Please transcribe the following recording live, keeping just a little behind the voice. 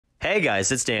Hey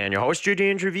guys, it's Dan, your host,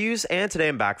 Judean Reviews, and today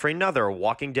I'm back for another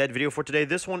Walking Dead video for today.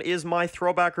 This one is my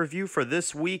throwback review for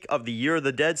this week of the Year of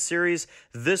the Dead series.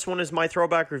 This one is my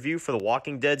throwback review for The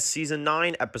Walking Dead Season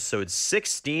 9, Episode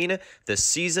 16, the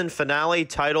season finale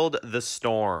titled The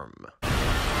Storm.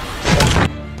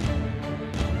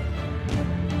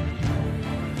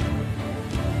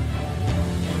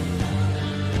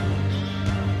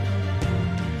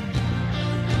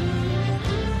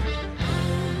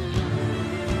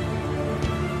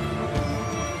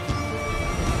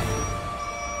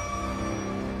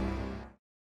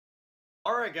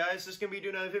 Alright guys, this is going to be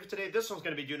doing another video for today. This one's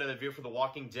going to be doing another video for The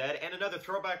Walking Dead and another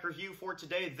throwback review for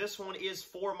today. This one is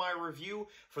for my review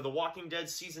for The Walking Dead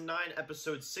Season 9,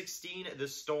 Episode 16, The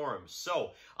Storm.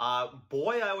 So,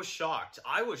 boy, I was shocked.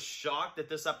 I was shocked that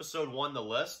this episode won the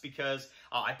list because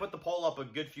I put the poll up a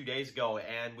good few days ago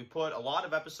and we put a lot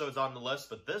of episodes on the list,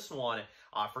 but this one,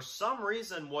 for some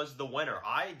reason, was the winner.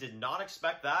 I did not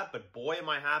expect that, but boy, am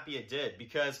I happy it did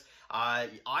because I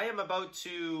am about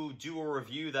to do a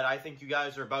review that I think you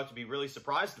guys are about to be really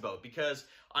surprised about because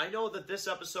I know that this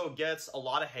episode gets a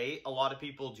lot of hate. A lot of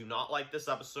people do not like this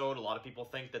episode. A lot of people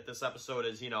think that this episode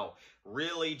is,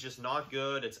 really just not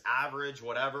good. It's average,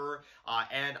 whatever.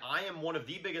 And I am one of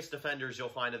the biggest defenders you'll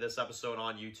find of this episode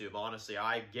on YouTube. Honestly,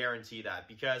 I guarantee that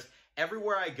because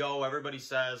everywhere I go, everybody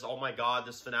says, oh my God,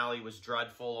 this finale was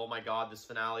dreadful. Oh my God, this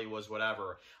finale was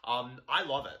whatever. I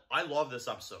love it. I love this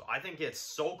episode. I think it's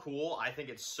so cool. I think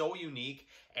it's so unique.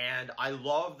 And I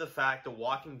love the fact that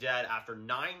Walking Dead, after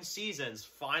 9 seasons,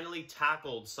 finally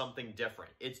tackled something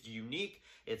different. It's unique,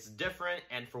 it's different,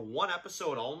 and for one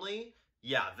episode only,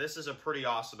 yeah, this is a pretty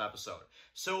awesome episode.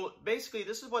 So basically,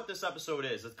 this is what this episode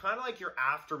is. It's kind of like your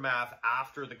aftermath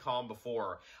after the calm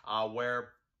before,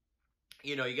 where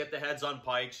you get the heads on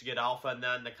pikes, you get Alpha, and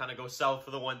then they kind of go south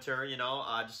for the winter,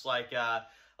 just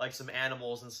like some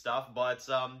animals and stuff. But,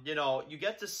 you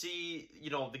get to see,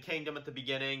 the kingdom at the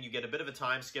beginning. You get a bit of a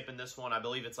time skip in this one. I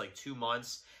believe it's like 2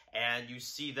 months. And you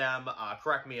see them,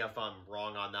 correct me if I'm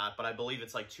wrong on that, but I believe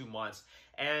it's like 2 months.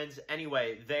 And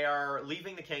anyway, they are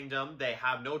leaving the kingdom. They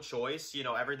have no choice.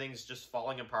 Everything's just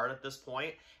falling apart at this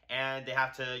point. And they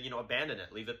have to, abandon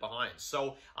it, leave it behind.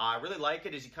 So I really like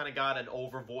it as you kind of got an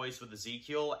over voice with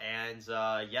Ezekiel. And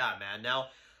yeah, man. Now,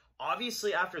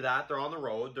 obviously, after that, they're on the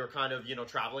road. They're kind of,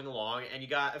 traveling along. And you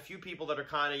got a few people that are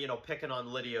kind of, picking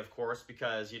on Lydia, of course,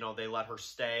 because, they let her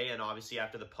stay. And obviously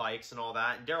after the pikes and all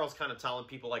that. And Daryl's kind of telling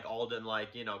people like Alden,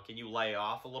 like, can you lay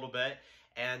off a little bit?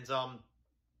 And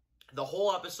the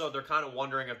whole episode, they're kind of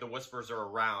wondering if the Whispers are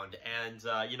around. And,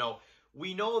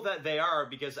 we know that they are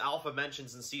because Alpha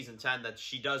mentions in Season 10 that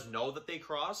she does know that they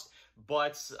crossed,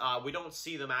 but we don't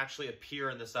see them actually appear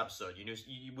in this episode.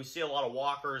 We see a lot of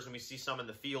walkers and we see some in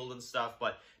the field and stuff,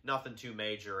 but nothing too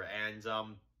major. And,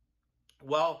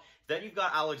 well, then you've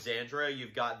got Alexandria,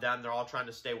 you've got them, they're all trying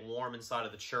to stay warm inside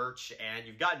of the church, and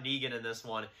you've got Negan in this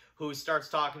one, who starts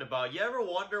talking about, you ever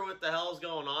wonder what the hell's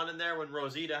going on in there when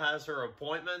Rosita has her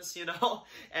appointments,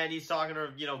 And he's talking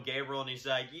to, Gabriel, and he's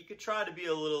like, you could try to be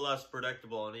a little less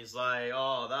predictable, and he's like,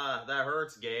 oh, that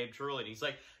hurts, Gabe, truly. And he's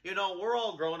like, we're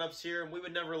all grown-ups here, and we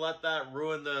would never let that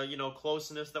ruin the,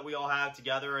 closeness that we all have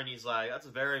together, and he's like, that's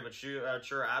a very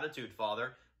mature attitude,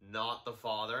 Father. Not the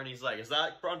father. And he's like, is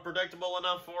that unpredictable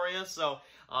enough for you? So,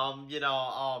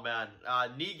 oh man,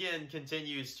 Negan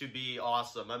continues to be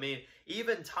awesome. I mean,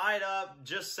 even tied up,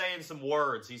 just saying some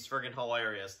words, he's friggin'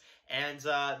 hilarious. And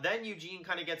then Eugene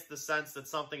kind of gets the sense that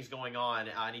something's going on,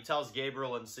 and he tells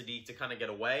Gabriel and Sadiq to kind of get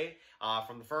away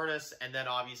from the furnace, and then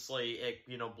obviously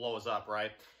it, blows up,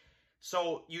 right?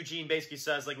 So Eugene basically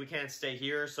says, like, we can't stay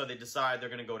here, so they decide they're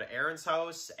going to go to Aaron's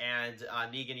house, and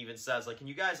Negan even says, like, can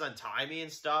you guys untie me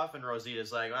and stuff? And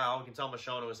Rosita's like, well, we can tell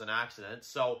Michonne it was an accident.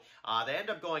 So they end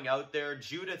up going out there.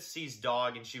 Judith sees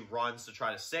Dog, and she runs to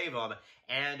try to save him,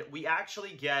 and we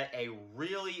actually get a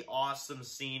really awesome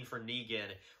scene for Negan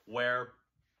where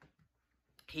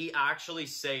he actually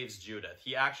saves Judith.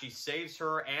 He actually saves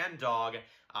her and Dog,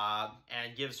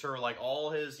 and gives her, like, all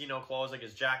his, clothes, like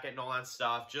his jacket and all that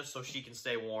stuff, just so she can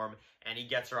stay warm, and he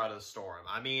gets her out of the storm.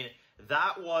 I mean,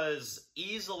 that was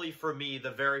easily, for me,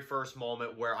 the very first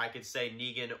moment where I could say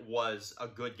Negan was a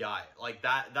good guy. Like,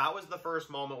 that was the first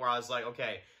moment where I was like,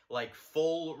 okay, like,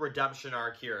 full redemption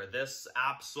arc here. This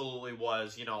absolutely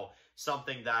was,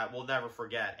 something that we'll never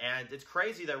forget. And it's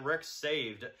crazy that Rick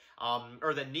saved,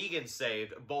 or that Negan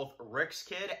saved both Rick's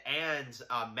kid and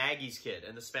Maggie's kid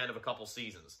in the span of a couple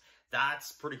seasons.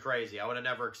 That's pretty crazy. I would have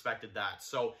never expected that.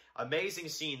 So, amazing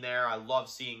scene there. I love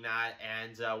seeing that.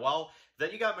 And, well,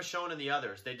 then you got Michonne and the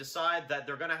others. They decide that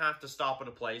they're going to have to stop at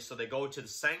a place. So they go to the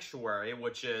sanctuary,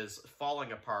 which is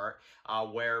falling apart,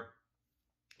 where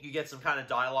You get some kind of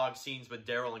dialogue scenes with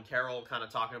Daryl and Carol kind of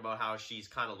talking about how she's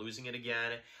kind of losing it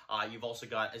again. You've also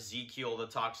got Ezekiel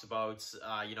that talks about,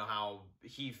 you know, how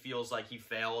he feels like he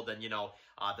failed and, you know,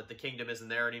 that the kingdom isn't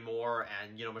there anymore.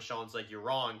 And, you know, Michonne's like, you're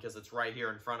wrong because it's right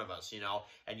here in front of us, you know,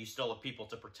 and you still have people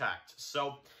to protect.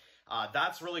 So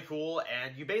that's really cool.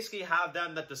 And you basically have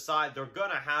them that decide they're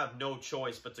going to have no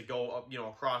choice but to go, you know,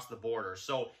 across the border.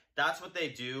 So that's what they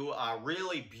do.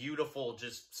 Really beautiful,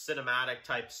 just cinematic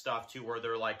type stuff too, where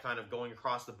they're like kind of going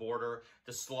across the border,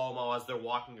 the slow-mo as they're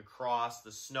walking across,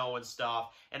 the snow and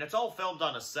stuff. And it's all filmed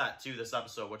on a set too, this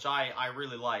episode, which I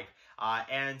really like.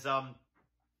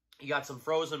 You got some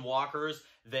frozen walkers.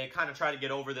 They kind of try to get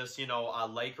over this, you know,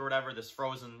 lake or whatever, this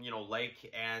frozen, you know,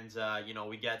 lake. And, you know,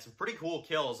 we get some pretty cool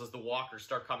kills as the walkers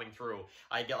start coming through.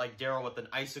 I get like Daryl with an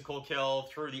icicle kill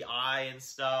through the eye and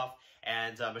stuff.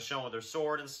 And Michonne with her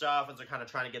sword and stuff. And they're kind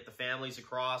of trying to get the families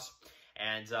across.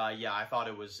 And, yeah, I thought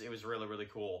it was really, really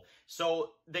cool.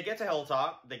 So they get to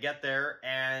Hilltop. They get there.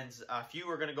 And a few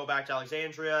are going to go back to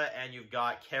Alexandria. And you've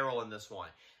got Carol in this one.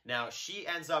 Now, she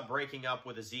ends up breaking up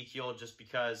with Ezekiel just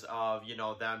because of, you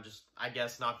know, them just, I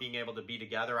guess, not being able to be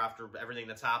together after everything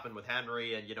that's happened with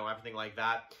Henry and, you know, everything like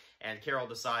that. And Carol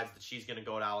decides that she's going to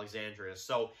go to Alexandria.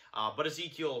 So, but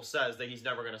Ezekiel says that he's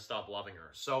never going to stop loving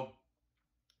her. So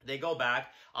they go back.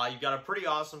 You've got a pretty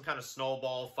awesome kind of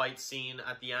snowball fight scene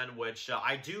at the end, which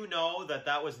I do know that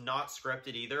that was not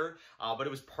scripted either, but it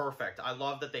was perfect. I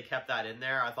love that they kept that in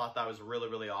there. I thought that was really,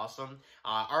 really awesome.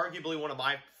 Arguably one of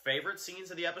my favorite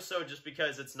scenes of the episode, just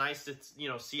because it's nice to, you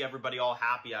know, see everybody all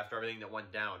happy after everything that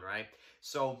went down, right?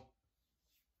 So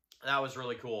that was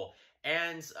really cool.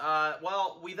 And,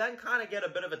 well, we then kind of get a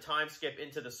bit of a time skip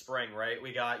into the spring, right?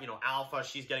 We got, you know, Alpha,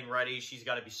 she's getting ready. She's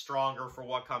got to be stronger for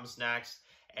what comes next.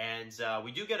 And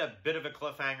we do get a bit of a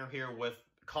cliffhanger here with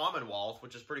Commonwealth,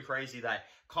 which is pretty crazy that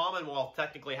Commonwealth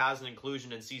technically has an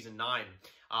inclusion in Season 9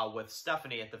 with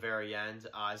Stephanie at the very end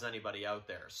as anybody out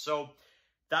there. So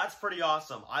that's pretty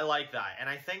awesome. I like that. And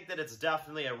I think that it's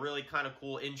definitely a really kind of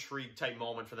cool intrigue type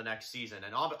moment for the next season.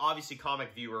 And obviously comic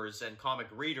viewers and comic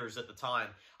readers at the time,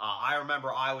 I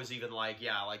remember I was even like,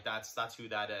 yeah, like that's who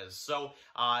that is. So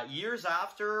years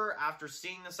after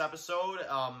seeing this episode,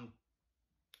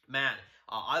 man,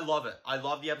 I love it. I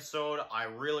love the episode. I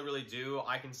really, really do.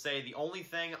 I can say the only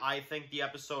thing I think the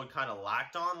episode kind of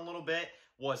lacked on a little bit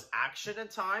was action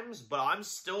at times, but I'm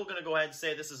still going to go ahead and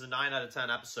say this is a 9 out of 10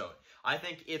 episode. I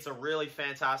think it's a really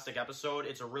fantastic episode.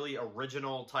 It's a really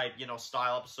original type, you know,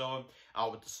 style episode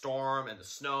with the storm and the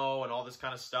snow and all this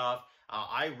kind of stuff.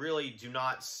 I really do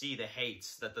not see the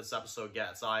hates that this episode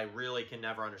gets. I really can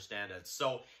never understand it.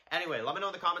 So anyway, let me know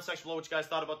in the comment section below what you guys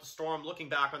thought about the storm, looking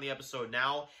back on the episode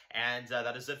now. And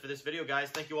that is it for this video, guys.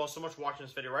 Thank you all so much for watching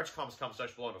this video. Write your comments in the comment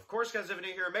section below. And of course, guys, if you're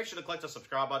new here, make sure to click the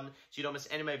subscribe button so you don't miss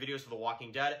any of my videos for The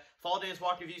Walking Dead. Follow Dan's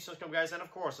Walking Review, subscribe, guys. And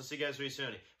of course, I'll see you guys really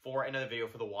soon for another video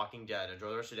for The Walking Dead.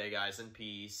 Enjoy the rest of your day, guys, and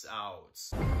peace out.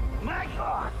 My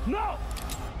God, no!